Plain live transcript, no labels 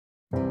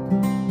Hello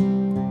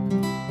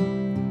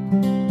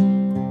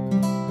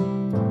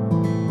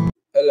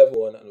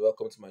everyone and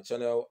welcome to my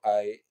channel.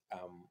 I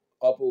am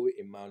Oppo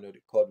Emmanuel, the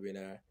code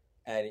winner,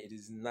 and it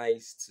is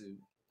nice to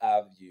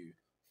have you.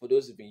 For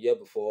those who've been here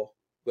before,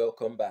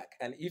 welcome back.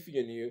 And if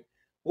you're new,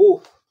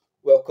 oh,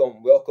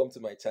 welcome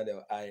to my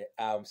channel. I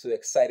am so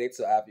excited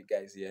to have you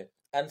guys here.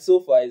 And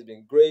so far it's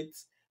been great.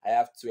 I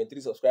have 23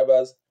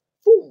 subscribers.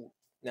 Woo!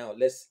 Now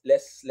let's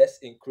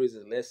increase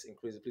it. Let's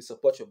increase it. Please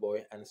support your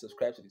boy and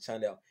subscribe to the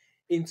channel.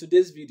 In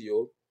today's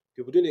video,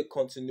 we'll be doing a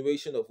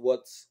continuation of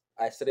what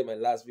I started my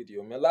last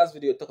video. My last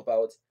video talked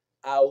about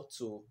how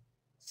to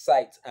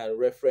cite and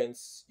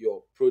reference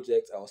your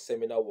project or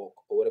seminar work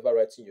or whatever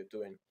writing you're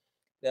doing.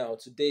 Now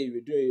today we're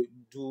doing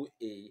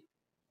a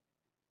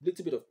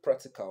little bit of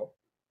practical,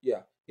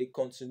 a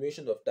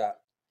continuation of that.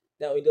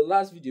 Now in the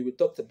last video we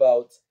talked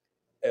about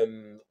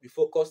we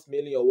focused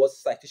mainly on what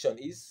citation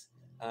is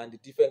and the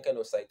different kind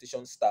of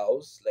citation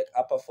styles like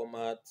APA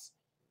format,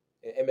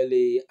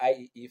 MLA,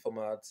 IEE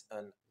format,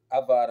 and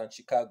Harvard and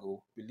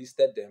Chicago. We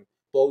listed them.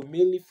 But we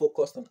mainly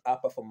focused on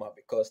APA format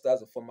because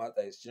that's the format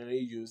that is generally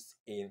used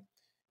in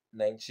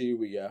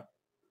Nigeria.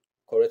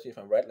 Correct me if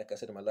I'm right, like I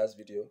said in my last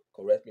video.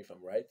 Correct me if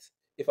I'm right.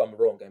 If I'm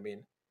wrong, I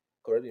mean,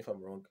 correct me if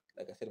I'm wrong,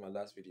 like I said in my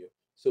last video.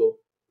 So,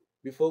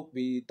 before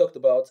we talked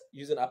about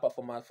using APA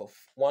format for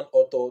 1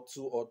 author,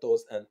 2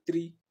 authors, and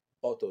 3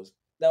 authors.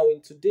 Now,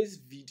 in today's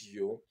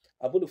video,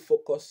 I'm going to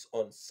focus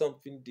on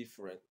something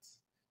different.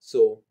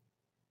 So,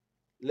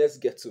 let's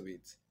get to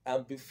it.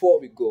 And before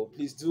we go,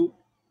 please do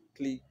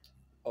click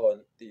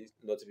on the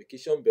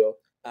notification bell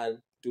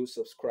and do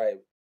subscribe.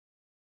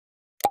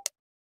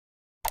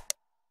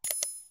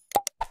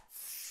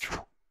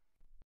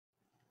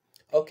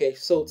 Okay,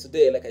 so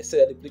today, like I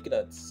said, we're looking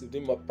at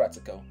something more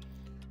practical.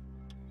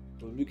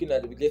 We're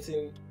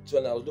getting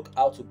journals, look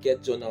how to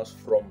get journals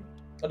from,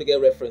 how to get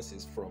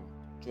references from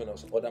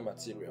journals or other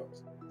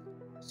materials.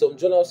 Some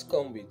journals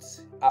come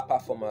with APA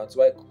formats,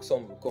 while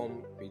some will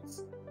come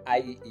with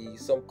IEE,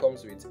 some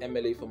comes with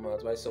MLA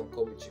formats, while some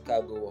come with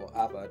Chicago or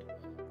Harvard.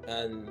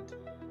 And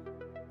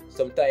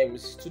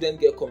sometimes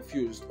students get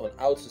confused on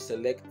how to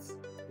select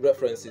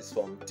references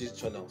from these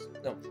journals.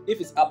 Now, if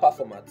it's APA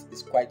format,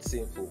 it's quite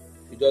simple.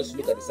 You just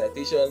look at the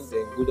citations,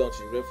 then go down to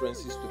the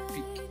references to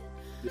pick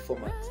the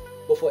format.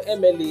 But for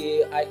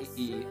MLA,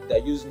 IEE,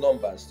 they use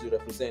numbers to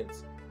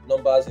represent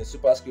numbers in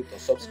superscript or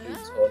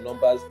subscript, or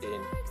numbers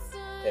in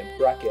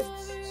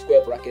brackets,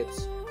 square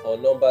brackets, or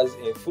numbers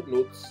in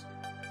footnotes.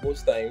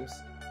 Most times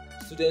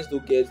students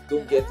don't get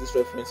these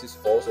references,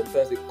 or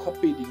sometimes they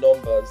copy the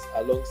numbers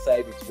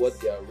alongside with what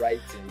they are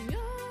writing.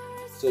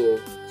 So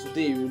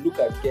today we look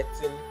at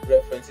getting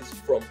references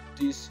from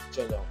this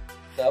journal.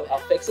 Now our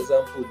first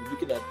example, we're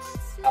looking at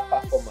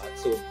APA format.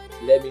 So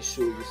let me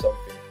show you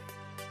something.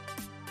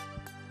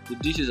 So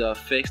this is our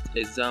first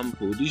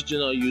example. This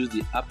journal used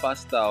the APA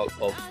style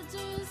of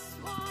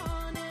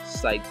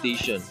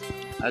citation.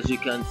 As you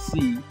can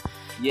see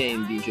here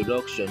in the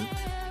introduction,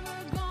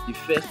 the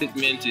first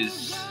statement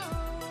is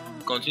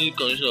continued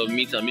consumption of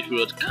meat and meat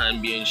products can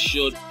be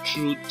ensured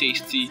through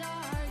tasty,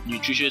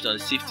 nutritious,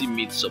 and safety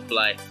meat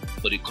supply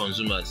for the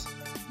consumers.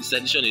 The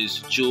citation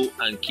is Joe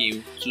and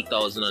Kim,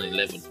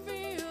 2011.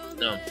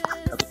 Now,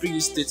 after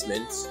previous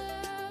statement,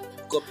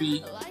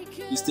 copy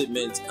this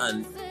statement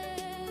and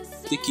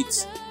take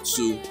it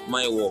to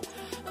my work.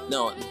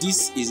 Now,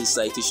 this is a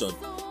citation.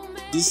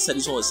 This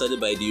citation was cited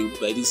by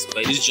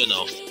this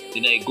journal.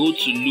 Then I go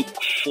to look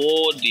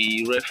for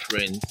the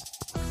reference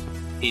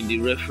in the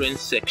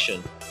reference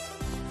section.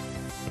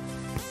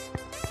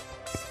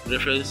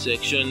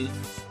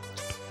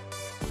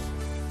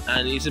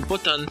 And it's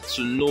important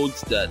to note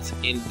that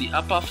in the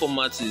APA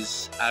format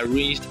is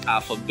arranged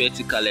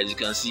alphabetically. As you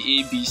can see,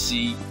 A, B,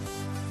 C,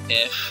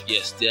 F.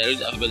 Yes, they are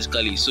arranged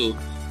alphabetically. So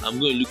I'm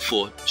going to look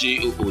for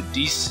JOO.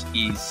 This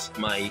is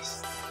my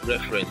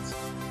reference.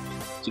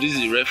 So this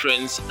is the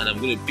reference, and I'm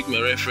going to pick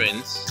my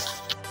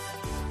reference,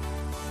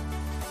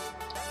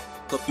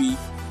 copy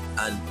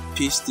and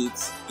paste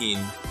it in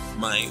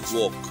my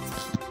work.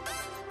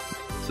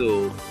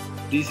 So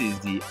this is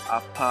the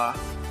APA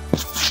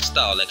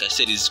style. Like I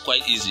said, it's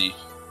quite easy.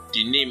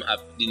 The name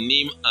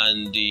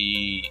and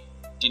the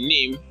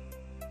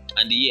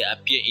year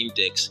appear in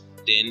text.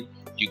 Then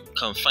you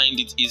can find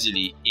it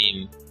easily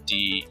in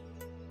the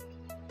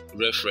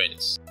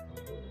reference.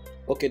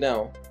 Okay,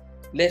 now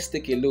let's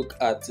take a look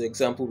at the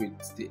example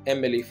with the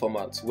MLA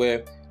format,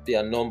 where there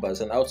are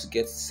numbers and how to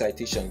get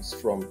citations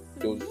from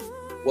those.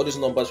 What those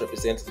numbers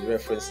represent, the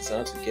references,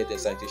 and how to get the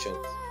citations.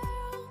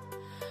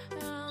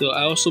 So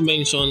I also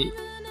mentioned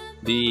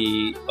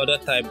the other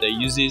type that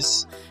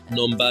uses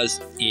numbers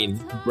in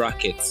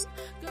brackets.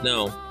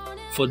 Now,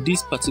 for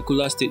this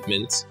particular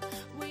statement,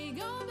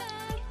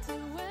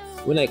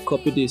 when I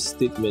copy this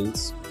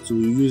statement to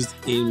use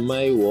in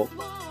my work,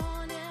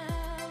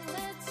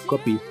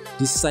 copy,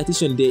 the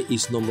citation there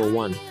is number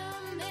 1.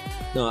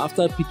 Now,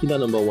 after picking that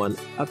number 1,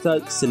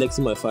 after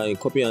selecting my file and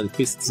copy and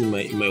paste it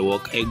in my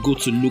work, I go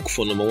to look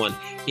for number 1.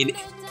 In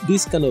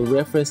this kind of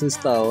referencing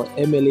style,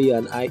 MLA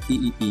and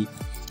IEEE,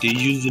 they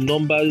use the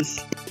numbers.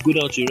 Go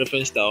down to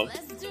reference style,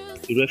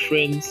 the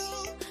reference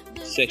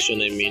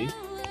section. I mean,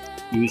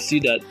 you will see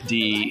that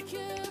the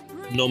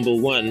number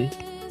 1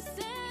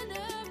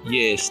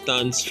 here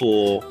stands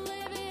for.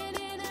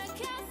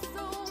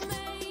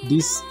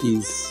 This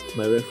is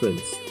my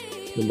reference.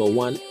 Number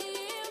 1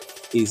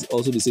 is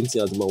also the same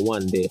thing as number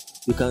 1 there.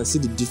 You can see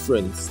the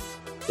difference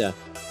there.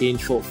 In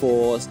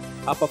for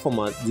upper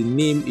format, the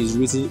name is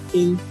written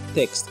in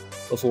text,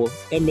 but for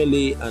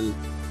MLA and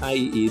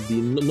IEA,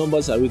 the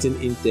numbers are written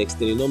in text,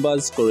 and the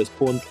numbers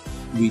correspond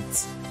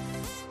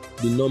with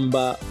the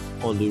number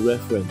on the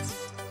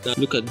reference. Now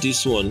look at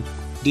this one.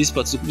 This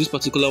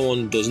particular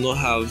one does not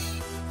have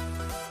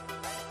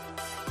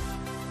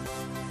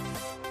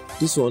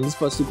this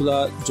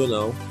particular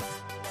journal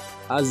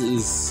has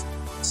its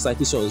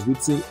citations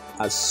written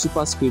as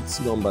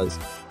superscript numbers,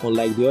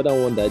 unlike the other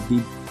one that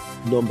did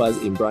numbers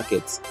in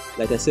brackets.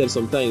 Like I said,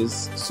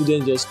 sometimes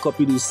students just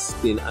copy this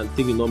thing and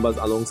take the numbers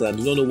alongside and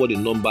do not know what the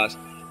numbers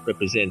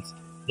represent.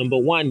 Number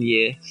 1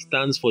 here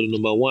stands for the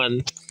number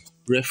 1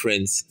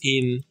 reference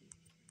in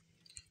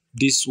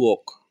this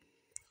work.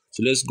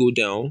 So let's go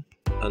down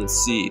and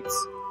see it.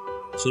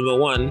 So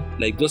number 1,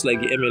 just like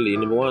the MLA,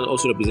 number 1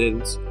 also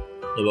represents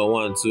number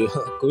 1. So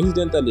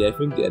coincidentally, I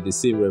think they are the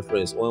same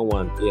reference,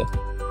 1 yeah,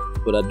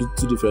 but I do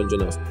 2 different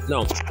journals.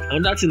 Now,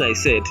 another thing I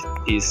said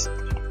is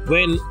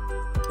when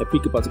I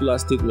pick a particular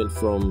statement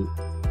from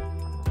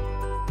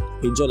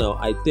a journal,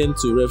 I tend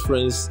to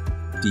reference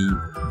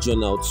the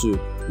journal too.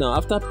 Now,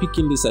 after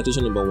picking the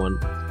citation number 1,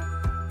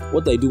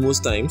 what I do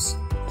most times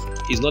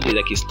is not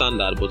like a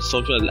standard, but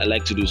something I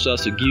like to do so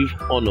as to give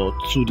honor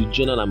to the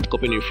journal I'm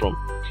copying it from.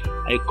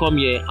 I come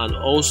here and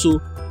also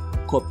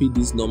copy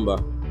this number,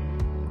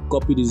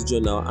 copy this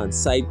journal, and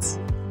cite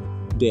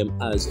them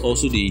as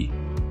also the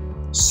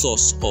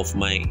source of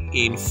my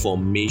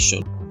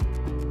information.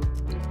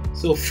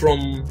 So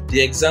from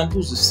the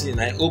examples you've seen,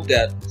 I hope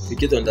that you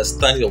get an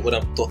understanding of what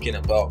I'm talking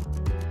about.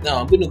 Now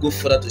I'm going to go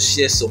further to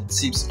share some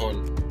tips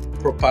on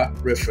proper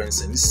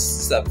referencing.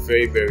 These are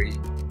very, very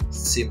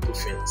simple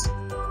things.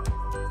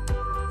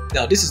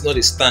 Now this is not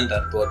a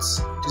standard, but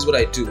this is what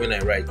I do when I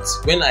write.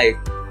 When I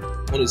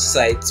want to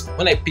cite,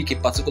 when I pick a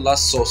particular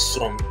source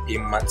from a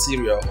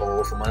material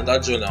or from another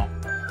journal,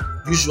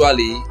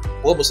 usually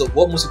what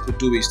most people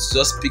do is to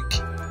just pick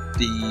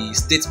the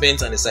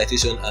statement and the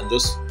citation and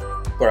just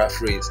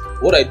paraphrase.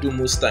 What I do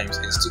most times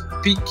is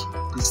to pick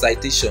the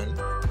citation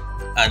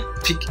and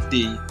pick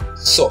the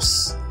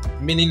source,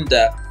 meaning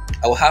that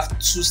I will have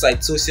two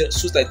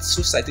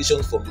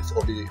citations from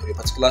a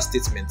particular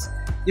statement.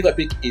 If I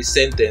pick a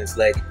sentence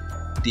like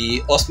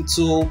the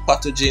hospital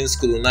pathogens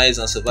colonize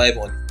and survive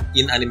on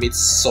inanimate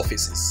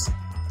surfaces,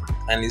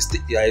 and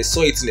I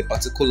saw it in a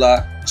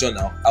particular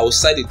journal, I will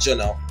cite the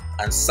journal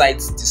and cite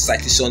the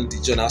citation the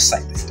journal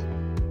cited.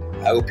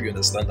 I hope you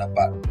understand that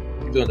part.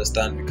 If you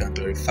understand, we can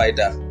verify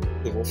that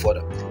even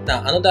further.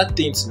 Now, another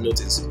thing to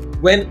notice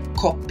when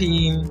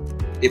copying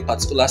a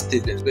particular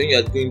statement, when you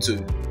are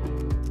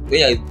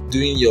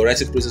doing your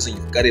writing process and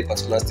you've got a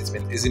particular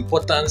statement, it's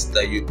important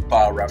that you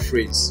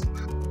paraphrase.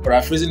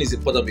 Paraphrasing is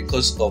important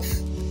because of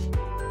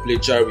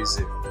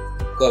plagiarism.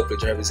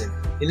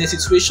 In a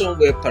situation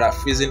where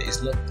paraphrasing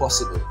is not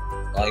possible,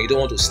 you don't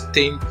want to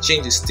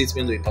change the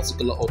statement of a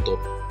particular author,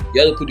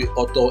 you have to put the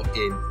author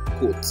in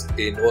quotes,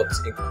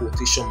 in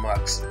quotation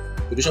marks.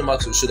 Quotation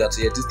marks will show that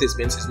this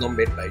statement is not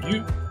made by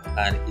you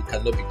and it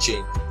cannot be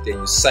changed. Then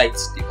you cite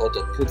the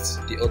author, put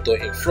the author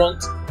in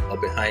front or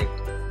behind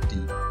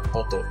the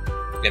author,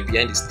 and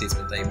behind the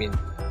statement, I mean.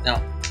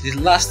 Now, the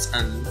last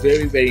and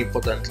very, very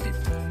importantly,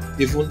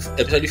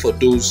 especially for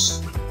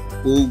those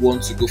who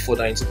want to go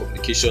further into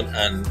publication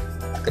and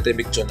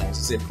academic journals,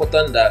 it's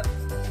important that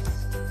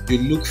you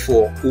look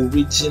for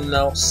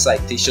original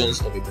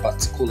citations of a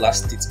particular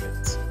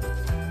statement.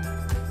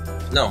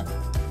 Now,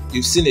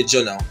 you've seen a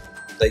journal,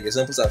 like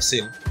examples I've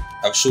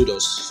showed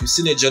us. You've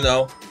seen a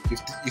journal,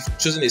 you've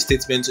chosen a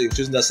statement, or you've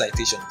chosen the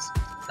citations.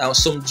 Now,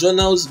 some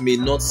journals may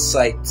not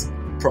cite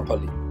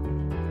properly,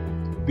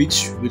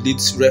 which will lead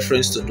to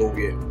reference to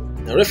nowhere.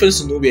 Now,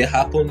 reference to nowhere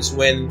happens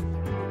when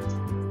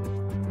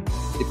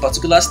a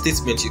particular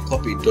statement you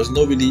copied does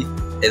not really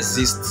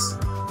exist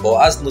or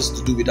has nothing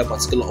to do with that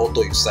particular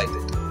author you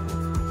cited.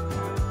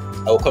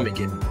 I will come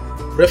again.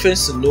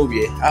 Reference to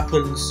nowhere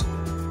happens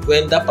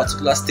when that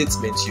particular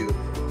statement you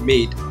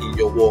made in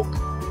your work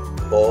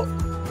or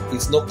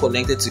it's not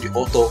connected to the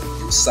author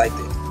you cited.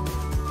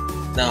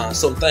 Now,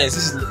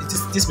 sometimes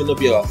this may not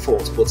be our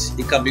fault, but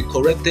it can be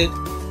corrected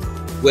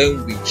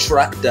when we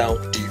track down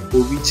the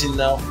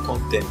original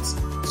content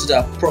so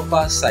that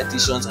proper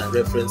citations and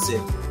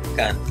referencing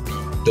can be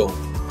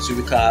done. So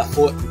we can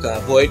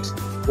avoid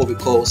what we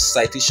call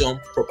citation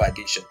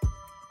propagation.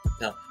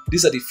 Now,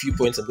 these are the few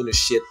points I'm going to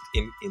share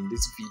in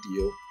this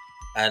video,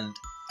 and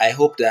I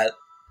hope that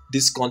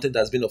this content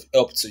has been of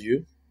help to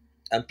you.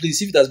 And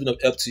please, if it has been of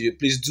help to you,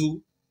 please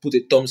do put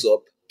a thumbs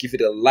up, give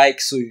it a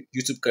like so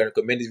YouTube can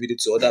recommend this video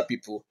to other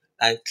people,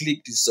 and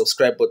click the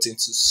subscribe button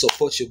to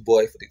support your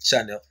boy for the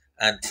channel.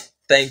 And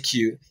thank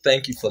you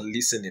for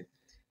listening.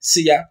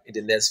 See ya in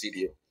the next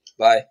video.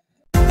 Bye.